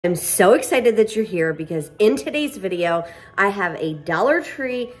I'm so excited that you're here because in today's video, I have a Dollar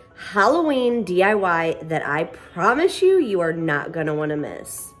Tree Halloween DIY that I promise you are not gonna wanna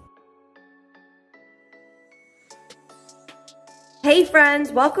miss. Hey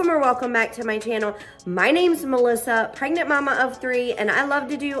friends, welcome back to my channel. My name's Melissa, pregnant mama of 3, and I love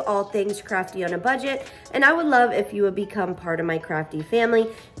to do all things crafty on a budget, and I would love if you would become part of my crafty family.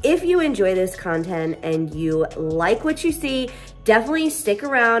 If you enjoy this content and you like what you see, definitely stick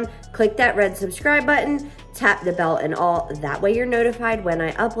around, click that red subscribe button, tap the bell and all, that way you're notified when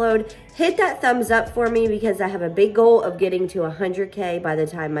I upload. Hit that thumbs up for me because I have a big goal of getting to 100K by the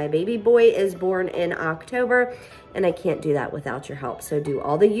time my baby boy is born in October. And I can't do that without your help. So do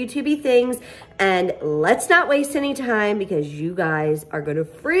all the YouTubey things and let's not waste any time because you guys are gonna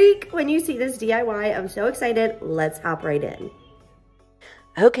freak when you see this DIY. I'm so excited. Let's hop right in.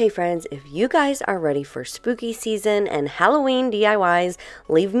 Okay friends, if you guys are ready for spooky season and Halloween DIYs,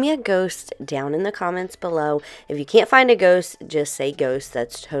 leave me a ghost down in the comments below. If you can't find a ghost, just say ghost.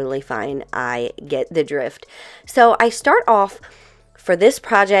 That's totally fine. I get the drift. So I start off for this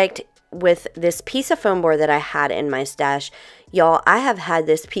project with this piece of foam board that I had in my stash. Y'all, I have had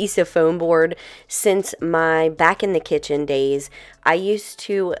this piece of foam board since my back in the kitchen days. I used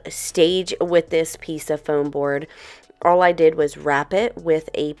to stage with this piece of foam board. All I did was wrap it with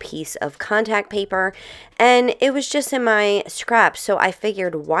a piece of contact paper and it was just in my scraps, so I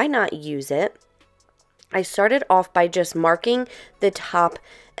figured why not use it. I started off by just marking the top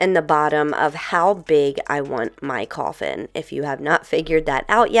and the bottom of how big I want my coffin. If you have not figured that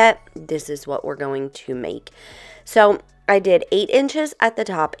out yet, this is what we're going to make. So I did 8 inches at the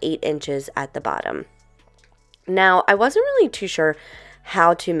top, 8 inches at the bottom. Now, I wasn't really too sure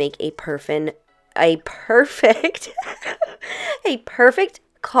how to make a perfect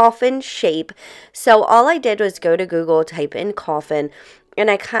coffin shape. So all I did was go to Google, type in coffin, and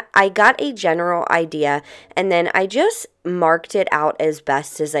I got a general idea, and then I just marked it out as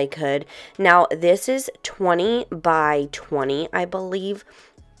best as I could. Now, this is 20 by 20, I believe.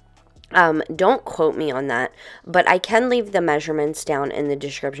 Don't quote me on that, but I can leave the measurements down in the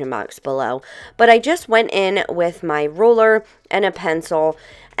description box below. But I just went in with my ruler and a pencil,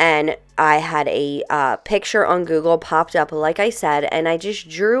 and I had a picture on Google popped up, like I said, and I just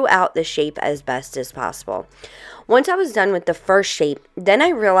drew out the shape as best as possible. Once I was done with the first shape, then I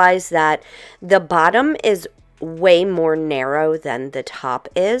realized that the bottom is way more narrow than the top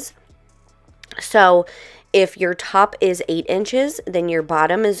is. So if your top is 8 inches, then your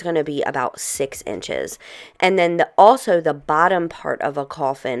bottom is going to be about 6 inches. And then also the bottom part of a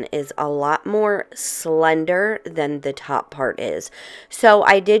coffin is a lot more slender than the top part is. So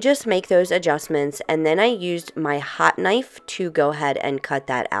I did just make those adjustments, and then I used my hot knife to go ahead and cut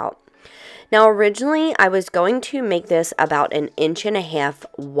that out. Now, originally, I was going to make this about 1.5 inches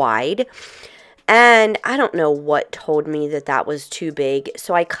wide, and I don't know what told me that that was too big,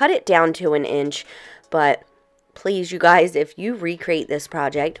 so I cut it down to 1 inch, but please, you guys, if you recreate this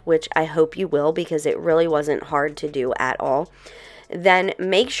project, which I hope you will because it really wasn't hard to do at all, then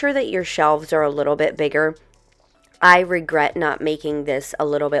make sure that your shelves are a little bit bigger. I regret not making this a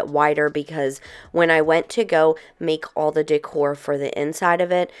little bit wider because when I went to go make all the decor for the inside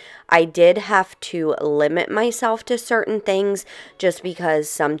of it, I did have to limit myself to certain things just because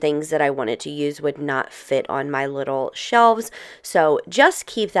some things that I wanted to use would not fit on my little shelves. So just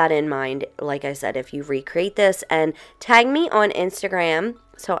keep that in mind, like I said, if you recreate this, and tag me on Instagram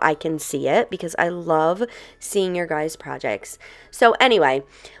so I can see it because I love seeing your guys' projects. So anyway,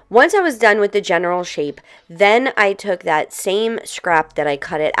 once I was done with the general shape, then I took that same scrap that I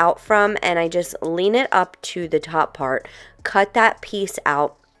cut it out from and I just lean it up to the top part, cut that piece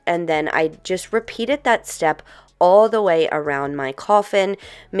out, and then I just repeated that step all the way around my coffin,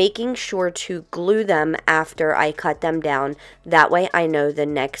 making sure to glue them after I cut them down. That way I know the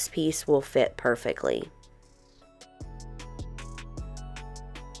next piece will fit perfectly.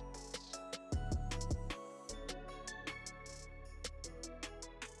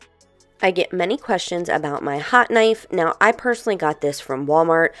 I get many questions about my hot knife. Now, I personally got this from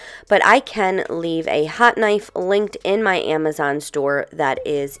Walmart, but I can leave a hot knife linked in my Amazon store that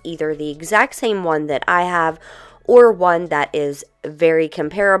is either the exact same one that I have or one that is very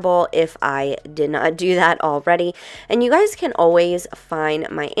comparable if I did not do that already. And you guys can always find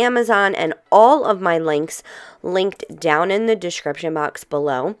my Amazon and all of my links linked down in the description box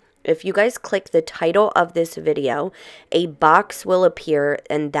below. If you guys click the title of this video, a box will appear,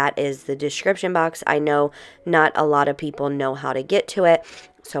 and that is the description box. I know not a lot of people know how to get to it,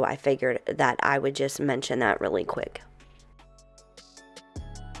 so I figured that I would just mention that really quick.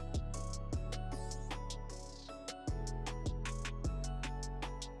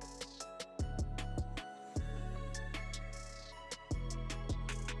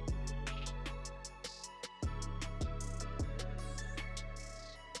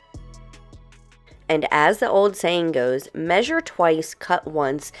 And as the old saying goes, measure twice, cut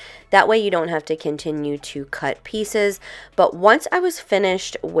once. That way you don't have to continue to cut pieces. But once I was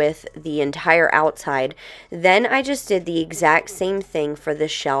finished with the entire outside, then I just did the exact same thing for the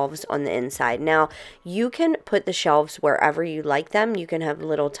shelves on the inside. Now, you can put the shelves wherever you like them. You can have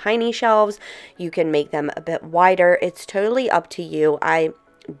little tiny shelves. You can make them a bit wider. It's totally up to you. I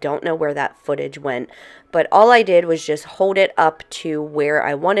don't know where that footage went, but all I did was just hold it up to where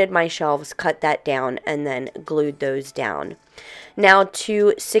I wanted my shelves, cut that down, and then glued those down. Now,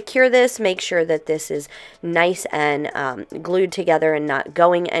 to secure this, make sure that this is nice and glued together and not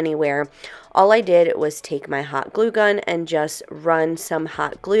going anywhere. All I did was take my hot glue gun and just run some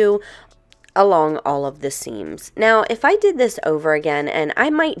hot glue along all of the seams. Now, if I did this over again, and I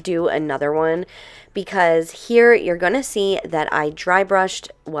might do another one, because here you're going to see that I dry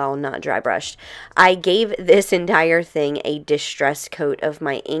brushed, well, not dry brushed, I gave this entire thing a distress coat of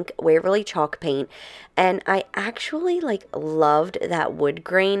my ink Waverly chalk paint, and I actually loved that wood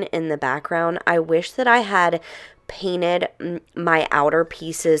grain in the background. I wish that I had painted my outer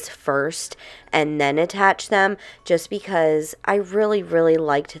pieces first and then attach them, just because I really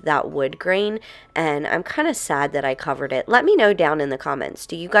liked that wood grain, and I'm kind of sad that I covered it. Let me know down in the comments,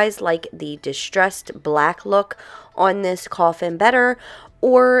 do you guys like the distressed black look on this coffin better,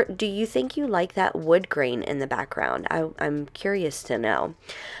 or do you think you like that wood grain in the background? I'm curious to know.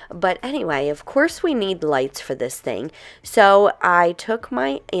 But anyway, of course we need lights for this thing. So I took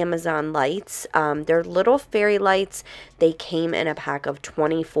my Amazon lights. They're little fairy lights. They came in a pack of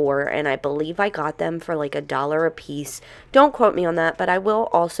 24, and I believe I got them for like $1 a piece. Don't quote me on that, but I will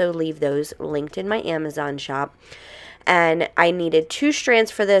also leave those linked in my Amazon shop. And I needed 2 strands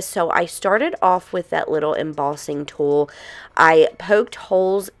for this, so I started off with that little embossing tool. I poked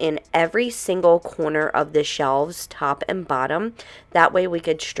holes in every single corner of the shelves, top and bottom. That way we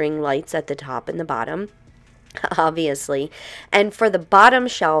could string lights at the top and the bottom, obviously. And for the bottom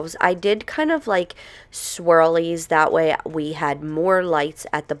shelves, I did kind of like swirlies. That way we had more lights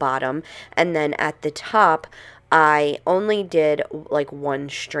at the bottom. And then at the top, I only did like 1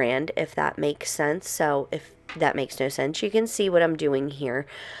 strand, if that makes sense. So if that makes no sense, you can see what I'm doing here.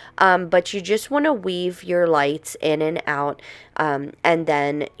 But you just want to weave your lights in and out, and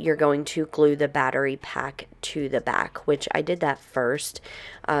then you're going to glue the battery pack to the back, which I did that first.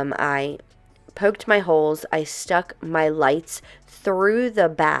 I poked my holes, I stuck my lights through the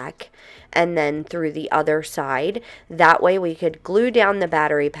back and then through the other side. That way we could glue down the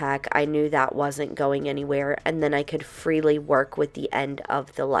battery pack. I knew that wasn't going anywhere, and then I could freely work with the end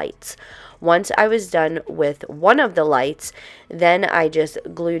of the lights. Once I was done with one of the lights, then I just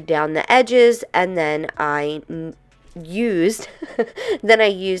glued down the edges, and then I used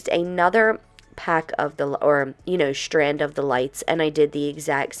another pack of the, or strand of the lights, and I did the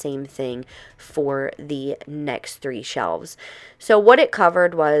exact same thing for the next 3 shelves. So what it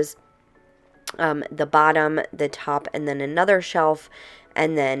covered was the bottom, the top, and then another shelf,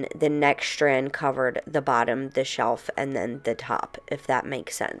 and then the next strand covered the bottom, the shelf, and then the top, if that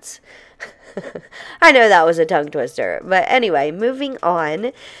makes sense. I know that was a tongue twister, but anyway, moving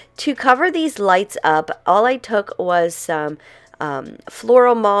on. To cover these lights up, all I took was some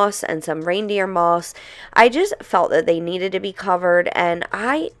floral moss and some reindeer moss. I just felt that they needed to be covered, and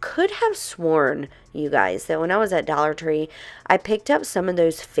I could have sworn, you guys, that when I was at Dollar Tree, I picked up some of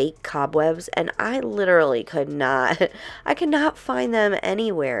those fake cobwebs, and I literally could not find them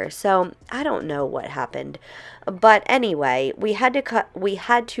anywhere. So I don't know what happened, but anyway, we had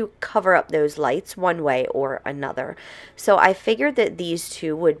to cover up those lights one way or another. So I figured that these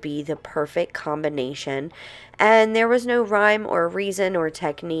two would be the perfect combination, and there was no rhyme or reason or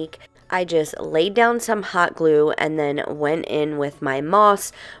technique. I just laid down some hot glue and then went in with my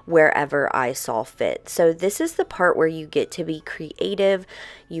moss wherever I saw fit. So this is the part where you get to be creative.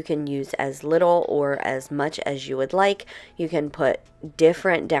 You can use as little or as much as you would like. You can put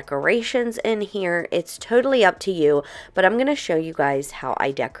different decorations in here. It's totally up to you, but I'm going to show you guys how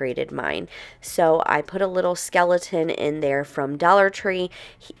I decorated mine. So I put a little skeleton in there from Dollar Tree.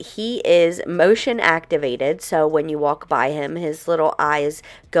 He is motion activated, so when you walk by him, his little eyes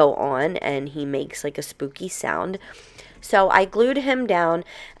go on and he makes like a spooky sound. So I glued him down,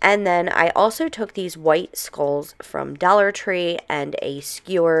 and then I also took these white skulls from Dollar Tree and a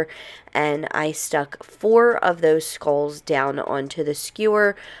skewer, and I stuck 4 of those skulls down onto the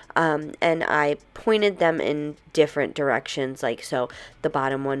skewer, and I pointed them in different directions, like so the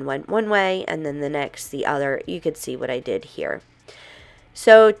bottom one went one way and then the next the other. You could see what I did here.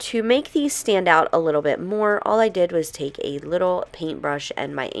 So to make these stand out a little bit more, all I did was take a little paintbrush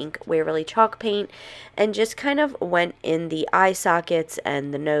and my ink Waverly chalk paint and just kind of went in the eye sockets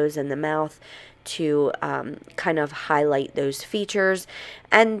and the nose and the mouth, to kind of highlight those features.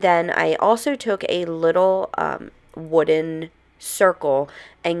 And then I also took a little wooden circle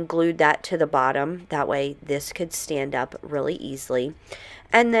and glued that to the bottom. That way this could stand up really easily.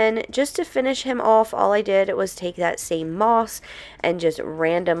 And then just to finish him off, all I did was take that same moss and just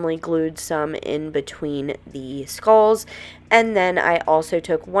randomly glued some in between the skulls. And then I also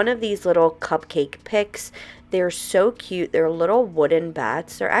took one of these little cupcake picks. They're so cute. They're little wooden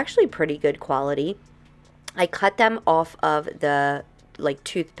bats. They're actually pretty good quality. I cut them off of the like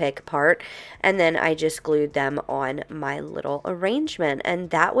toothpick part, and then I just glued them on my little arrangement. And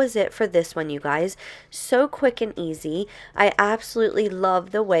that was it for this one, you guys. So quick and easy. I absolutely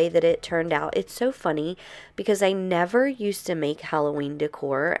love the way that it turned out. It's so funny because I never used to make Halloween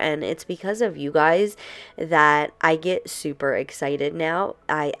decor, and it's because of you guys that I get super excited now.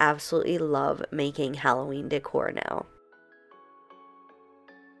 I absolutely love making Halloween decor now.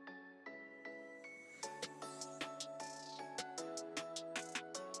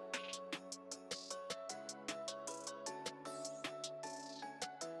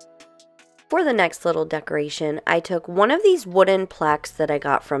 For the next little decoration, I took one of these wooden plaques that I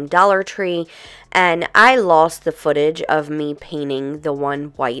got from Dollar Tree, and I lost the footage of me painting the one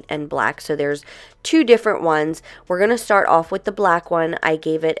white and black, so there's two different ones. We're going to start off with the black one. I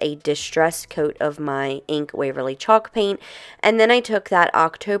gave it a distressed coat of my ink Waverly chalk paint, and then I took that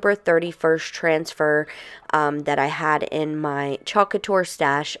October 31st transfer that I had in my Chalkator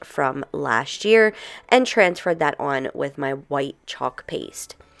stash from last year and transferred that on with my white chalk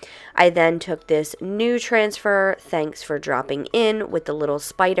paste. I then took this new transfer, thanks for dropping in, with the little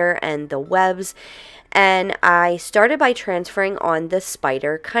spider and the webs, and I started by transferring on the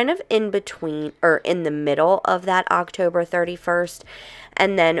spider kind of in between, or in the middle of that October 31st,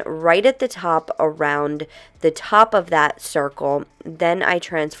 and then right at the top, around the top of that circle, then I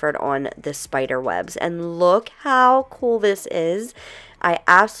transferred on the spider webs. And look how cool this is. I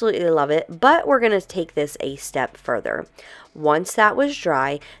absolutely love it, but we're going to take this a step further. Once that was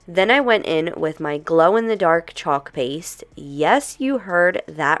dry, then I went in with my glow-in-the-dark chalk paste. Yes, you heard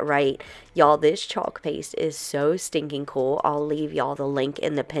that right. Y'all, this chalk paste is so stinking cool. I'll leave y'all the link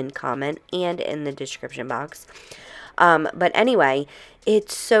in the pinned comment and in the description box. But anyway,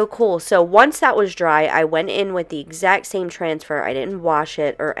 it's so cool. So once that was dry, I went in with the exact same transfer. I didn't wash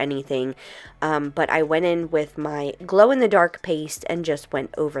it or anything, but I went in with my glow-in-the-dark paste and just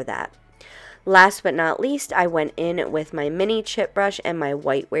went over that. Last but not least, I went in with my mini chip brush and my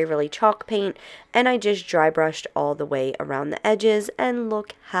white Waverly chalk paint, and I just dry brushed all the way around the edges, and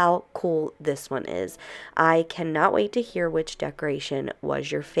look how cool this one is. I cannot wait to hear which decoration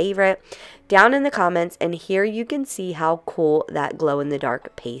was your favorite down in the comments, and here you can see how cool that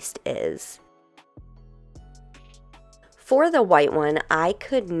glow-in-the-dark paste is. For the white one, I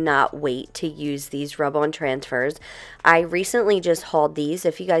could not wait to use these rub-on transfers. I recently just hauled these.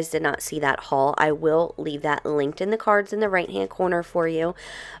 If you guys did not see that haul, I will leave that linked in the cards in the right-hand corner for you.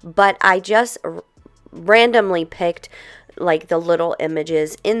 But I just randomly picked like the little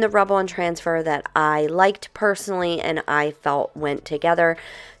images in the rub-on transfer that I liked personally and I felt went together.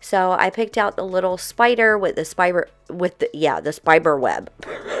 So I picked out the little spider with the spider web.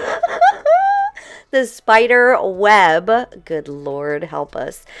 The spider web, good Lord, help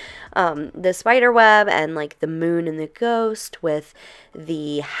us. The spider web and like the moon and the ghost with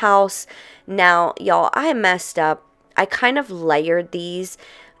the house. Now, y'all, I messed up. I kind of layered these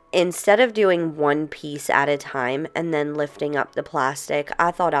instead of doing one piece at a time and then lifting up the plastic.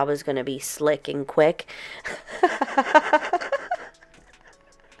 I thought I was going to be slick and quick.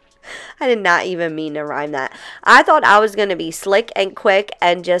 I did not even mean to rhyme that. I thought I was going to be slick and quick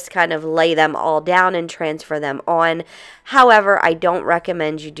and just kind of lay them all down and transfer them on. However, I don't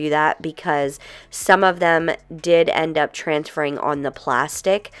recommend you do that because some of them did end up transferring on the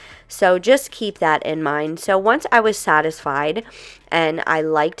plastic. So just keep that in mind. So once I was satisfied and I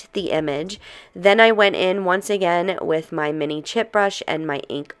liked the image, then I went in once again with my mini chip brush and my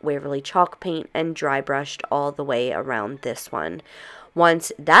ink Waverly chalk paint and dry brushed all the way around this one.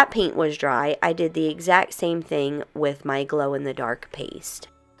 Once that paint was dry, I did the exact same thing with my glow-in-the-dark paste.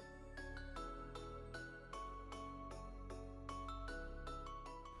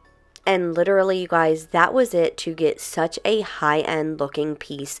 And literally, you guys, that was it to get such a high-end looking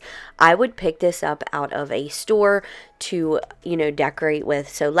piece. I would pick this up out of a store to, you know, decorate with.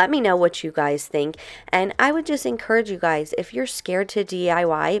 So let me know what you guys think. And I would just encourage you guys, if you're scared to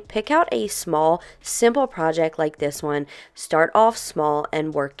DIY, pick out a small, simple project like this one. Start off small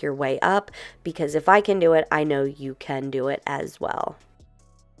and work your way up. Because if I can do it, I know you can do it as well.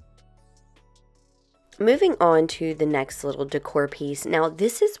 Moving on to the next little decor piece. Now,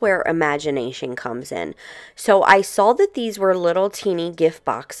 this is where imagination comes in. So I saw that these were little teeny gift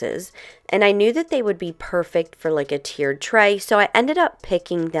boxes, and I knew that they would be perfect for like a tiered tray. So I ended up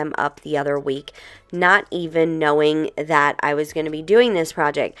picking them up the other week, not even knowing that I was going to be doing this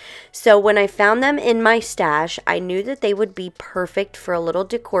project. So when I found them in my stash, I knew that they would be perfect for a little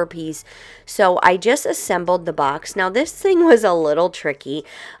decor piece. So I just assembled the box. Now, this thing was a little tricky,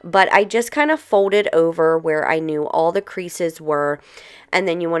 but I just kind of folded over where I knew all the creases were. And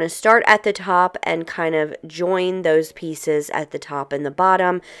then you want to start at the top and kind of join those pieces at the top and the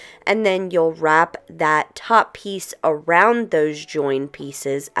bottom. And then you'll wrap that top piece around those joined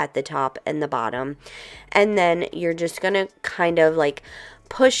pieces at the top and the bottom. And then you're just going to kind of like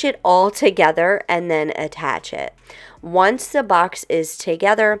push it all together and then attach it. Once the box is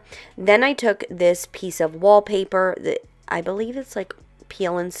together, then I took this piece of wallpaper that I believe it's like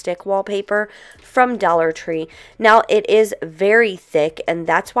peel and stick wallpaper from Dollar Tree. Now, it is very thick, and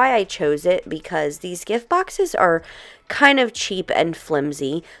that's why I chose it, because these gift boxes are kind of cheap and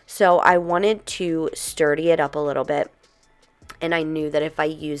flimsy, so I wanted to sturdy it up a little bit. And I knew that if I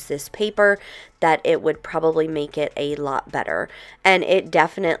used this paper, that it would probably make it a lot better. And it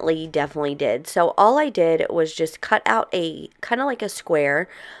definitely did. So all I did was just cut out a kind of like a square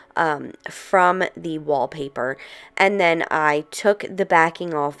from the wallpaper, and then I took the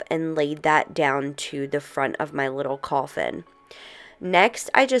backing off and laid that down to the front of my little coffin. Next,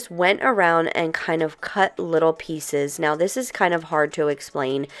 I just went around and kind of cut little pieces. Now, this is kind of hard to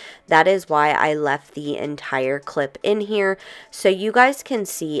explain. That is why I left the entire clip in here, so you guys can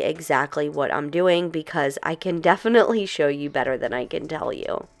see exactly what I'm doing, because I can definitely show you better than I can tell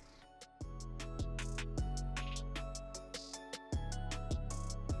you.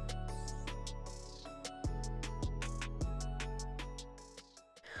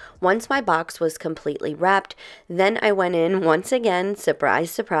 Once my box was completely wrapped, then I went in once again, surprise,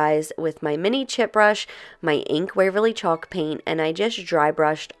 surprise, with my mini chip brush, my ink Waverly chalk paint, and I just dry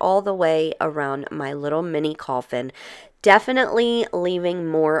brushed all the way around my little mini coffin, definitely leaving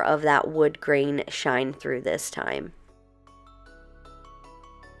more of that wood grain shine through this time.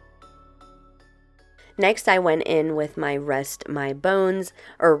 Next, I went in with my Rest My Bones,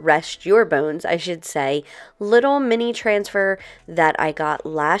 or Rest Your Bones, I should say, little mini transfer that I got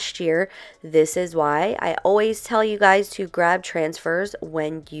last year. This is why I always tell you guys to grab transfers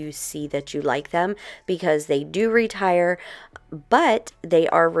when you see that you like them, because they do retire, but they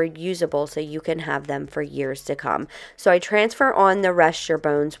are reusable, so you can have them for years to come. So I transfer on the Rest Your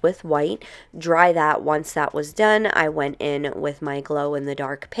Bones with white, dry that. Once that was done, I went in with my glow in the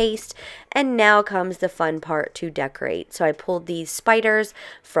dark paste, and now comes the fun part to decorate. So I pulled these spiders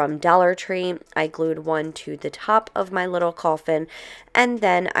from Dollar Tree, I glued one to the top of my little coffin, and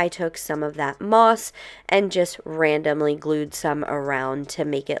then I took some of that moss and just randomly glued some around to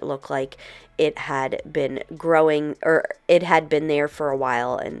make it look like it had been growing, or it had been there for a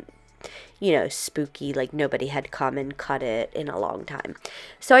while, and you know, spooky, like nobody had come and cut it in a long time.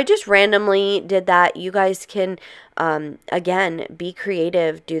 So I just randomly did that. You guys can, again, be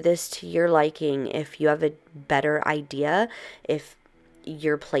creative, do this to your liking. If you have a better idea, if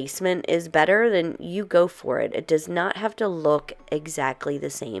your placement is better, then you go for it. It does not have to look exactly the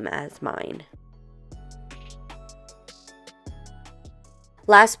same as mine.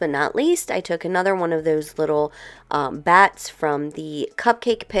 Last but not least, I took another one of those little bats from the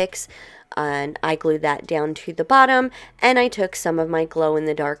cupcake picks, and I glued that down to the bottom, and I took some of my glow in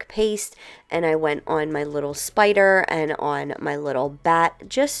the dark paste and I went on my little spider and on my little bat,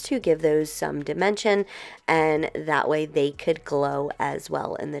 just to give those some dimension, and that way they could glow as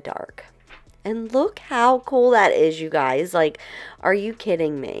well in the dark. And look how cool that is, you guys. Like, are you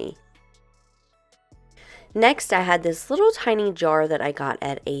kidding me? Next, I had this little tiny jar that I got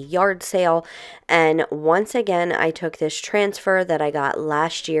at a yard sale, and once again, I took this transfer that I got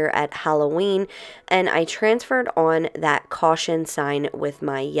last year at Halloween, and I transferred on that caution sign with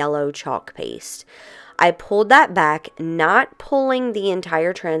my yellow chalk paste. I pulled that back, not pulling the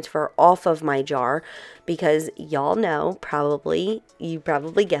entire transfer off of my jar, because y'all know, you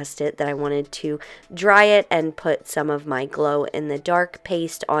probably guessed it, that I wanted to dry it and put some of my glow in the dark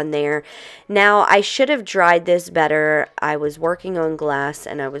paste on there. Now, I should have dried this better. I was working on glass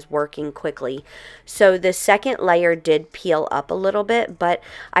and I was working quickly. So the second layer did peel up a little bit, but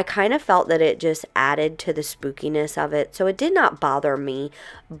I kind of felt that it just added to the spookiness of it. So it did not bother me,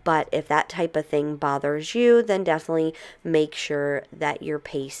 but if that type of thing bothers you, then definitely make sure that your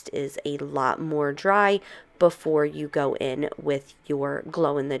paste is a lot more dry before you go in with your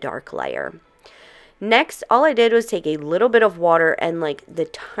glow-in-the-dark layer. Next, all I did was take a little bit of water and like the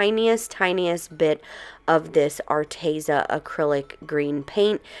tiniest bit of this Arteza acrylic green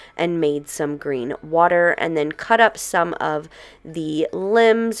paint and made some green water, and then cut up some of the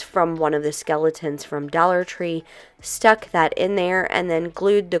limbs from one of the skeletons from Dollar Tree, stuck that in there, and then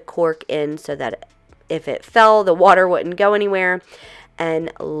glued the cork in so that if it fell, the water wouldn't go anywhere.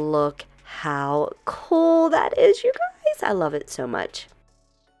 And look how cool that is, you guys. I love it so much.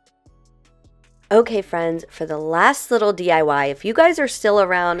 Okay, friends, for the last little DIY, if you guys are still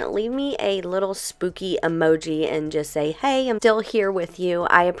around, leave me a little spooky emoji and just say, hey, I'm still here with you.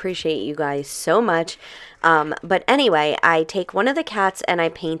 I appreciate you guys so much. But anyway, I take one of the cats and I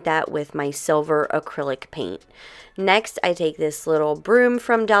paint that with my silver acrylic paint. Next, I take this little broom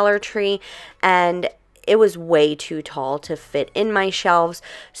from Dollar Tree, and it was way too tall to fit in my shelves,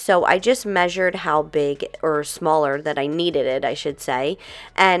 so I just measured how big or smaller that I needed it, I should say,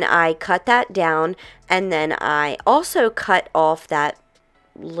 and I cut that down, and then I also cut off that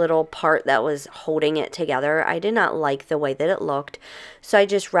little part that was holding it together. I did not like the way that it looked, so I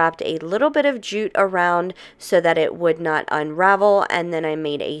just wrapped a little bit of jute around so that it would not unravel, and then I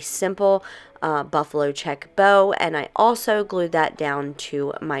made a simple buffalo check bow, and I also glued that down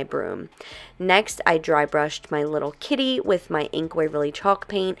to my broom. Next, I dry brushed my little kitty with my ink Waverly chalk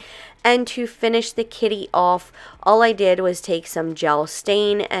paint, and to finish the kitty off, all I did was take some gel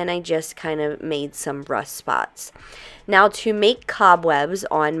stain and I just kind of made some rust spots. Now, to make cobwebs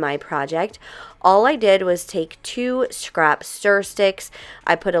on my project, all I did was take 2 scrap stir sticks.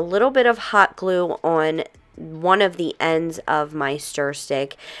 I put a little bit of hot glue on one of the ends of my stir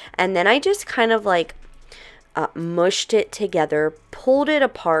stick, and then I just kind of like mushed it together, pulled it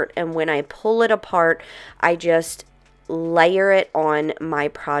apart, and when I pull it apart, I just layer it on my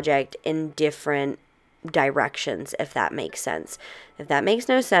project in different directions, if that makes sense. If that makes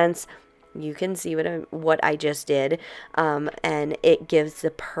no sense, you can see what I just did, and it gives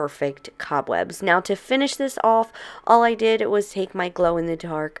the perfect cobwebs. Now, to finish this off, all I did was take my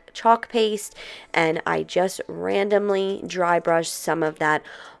glow-in-the-dark chalk paste, and I just randomly dry brushed some of that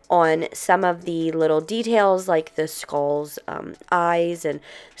on some of the little details like the skull's eyes and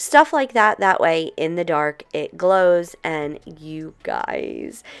stuff like that. That way, in the dark, it glows. And you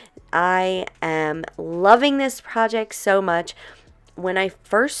guys, I am loving this project so much. When I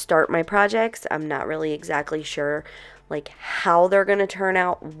first start my projects, I'm not really exactly sure like how they're going to turn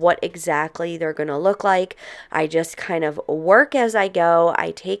out, what exactly they're going to look like. I just kind of work as I go.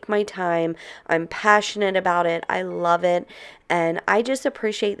 I take my time. I'm passionate about it. I love it. And I just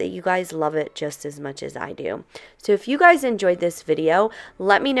appreciate that you guys love it just as much as I do. So if you guys enjoyed this video,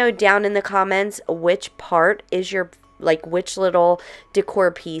 let me know down in the comments which part is your which little decor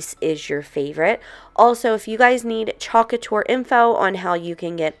piece is your favorite. Also, if you guys need Chalkator info on how you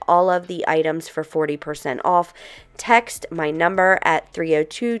can get all of the items for 40% off, text my number at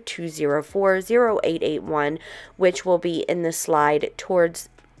 302-204-0881, which will be in the slide towards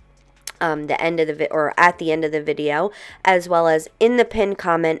the end of the or at the end of the video, as well as in the pinned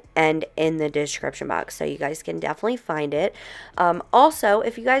comment and in the description box, so you guys can definitely find it. Also,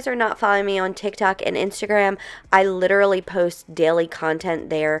 if you guys are not following me on TikTok and Instagram, I literally post daily content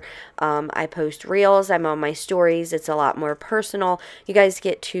there. I post reels. I'm on my stories. It's a lot more personal. You guys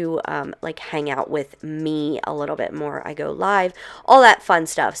get to like hang out with me a little bit more. I go live, all that fun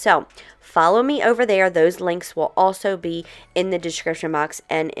stuff. So follow me over there. Those links will also be in the description box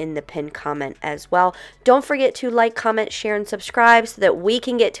and in the pinned comment as well. Don't forget to like, comment, share, and subscribe so that we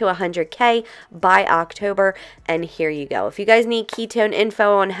can get to 100K by October. And here you go. If you guys need ketone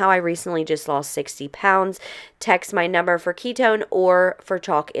info on how I recently just lost 60 pounds, text my number for ketone, or for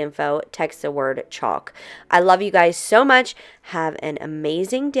chalk info, text the word chalk. I love you guys so much. Have an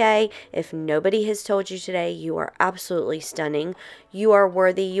amazing day. If nobody has told you today, you are absolutely stunning. You are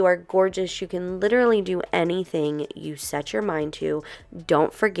worthy. You are gorgeous. You can literally do anything you set your mind to.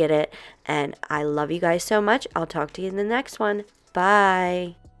 Don't forget it. And I love you guys so much. I'll talk to you in the next one.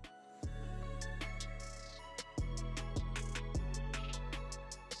 Bye.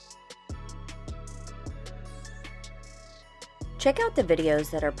 Check out the videos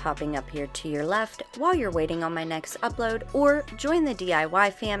that are popping up here to your left while you're waiting on my next upload, or join the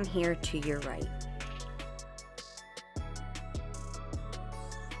DIY fam here to your right.